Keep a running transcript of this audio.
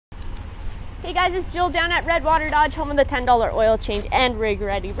Hey guys, it's Jill down at Redwater Dodge, home of the $10 oil change and rig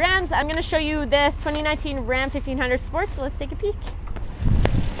ready Rams. I'm going to show you this 2019 Ram 1500 Sport, so let's take a peek.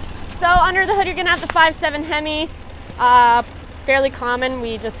 So under the hood you're going to have the 5.7 Hemi, fairly common.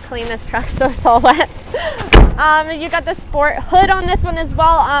 We just clean this truck so it's all wet. You got the sport hood on this one as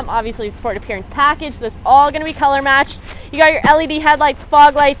well. Obviously sport appearance package. This all going to be color matched. You got your LED headlights,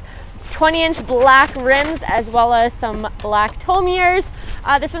 fog lights, 20-inch black rims, as well as some black tow mirrors.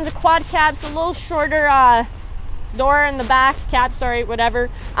 This one's a quad cab, so a little shorter door in the back, cab, sorry,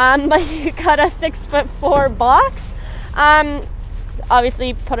 whatever. But you got a 6'4" box.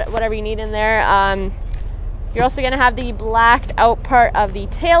 Obviously put whatever you need in there. You're also going to have the blacked out part of the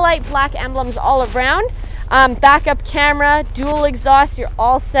taillight, black emblems all around. Backup camera, dual exhaust, you're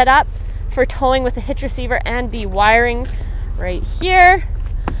all set up for towing with the hitch receiver and the wiring right here.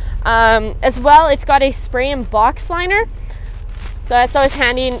 As well, it's got a spray and box liner, so that's always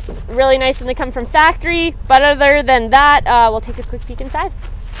handy and really nice when they come from factory. But other than that, we'll take a quick peek inside.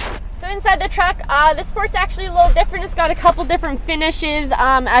 So inside the truck, this Sport's actually a little different. It's got a couple different finishes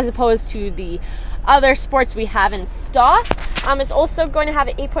as opposed to the other Sports we have in stock. It's also going to have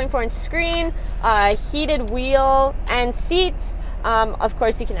an 8.4-inch screen, heated wheel and seats. Of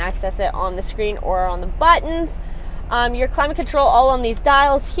course, you can access it on the screen or on the buttons. Your climate control all on these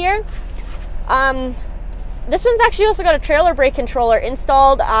dials here. This one's actually also got a trailer brake controller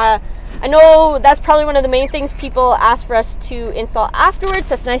installed. I know that's probably one of the main things people ask for us to install afterwards,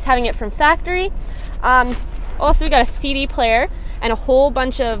 so it's nice having it from factory. Also, we got a CD player and a whole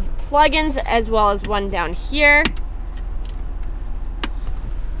bunch of plugins, as well as one down here.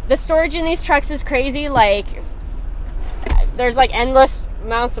 The storage in these trucks is crazy. Like, there's like endless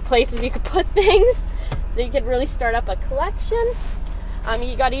amounts of places you could put things, so you could really start up a collection.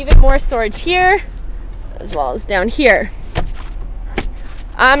 You got even more storage here, as well as down here.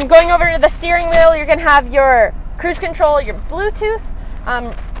 Going over to the steering wheel, you're gonna have your cruise control, your Bluetooth,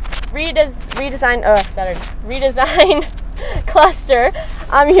 redesigned cluster.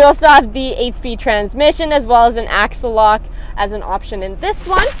 You also have the 8-speed transmission, as well as an axle lock as an option in this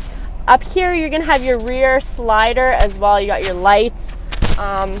one. Up here, you're gonna have your rear slider as well. You got your lights,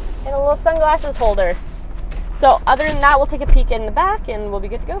 and a little sunglasses holder. So other than that, we'll take a peek in the back and we'll be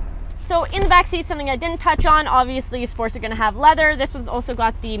good to go. So in the back seat, something I didn't touch on, obviously Sports are going to have leather. This one's also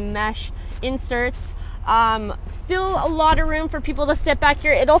got the mesh inserts. Still a lot of room for people to sit back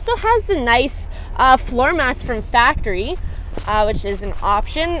here. It also has the nice floor mats from factory, which is an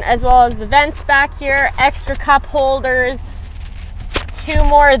option, as well as the vents back here, extra cup holders, 2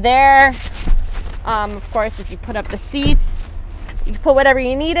 more there. Of course, if you put up the seats, you can put whatever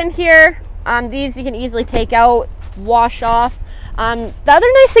you need in here. These you can easily take out, wash off. The other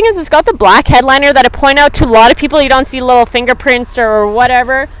nice thing is it's got the black headliner that I point out to a lot of people. You don't see little fingerprints or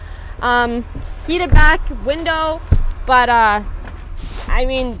whatever. Heated back window, but I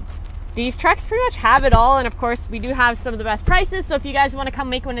mean, these trucks pretty much have it all. And of course, we do have some of the best prices. So if you guys want to come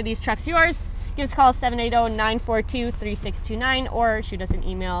make one of these trucks yours, give us a call, 780-942-3629, or shoot us an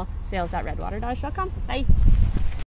email, sales@redwaterdodge.com. Bye.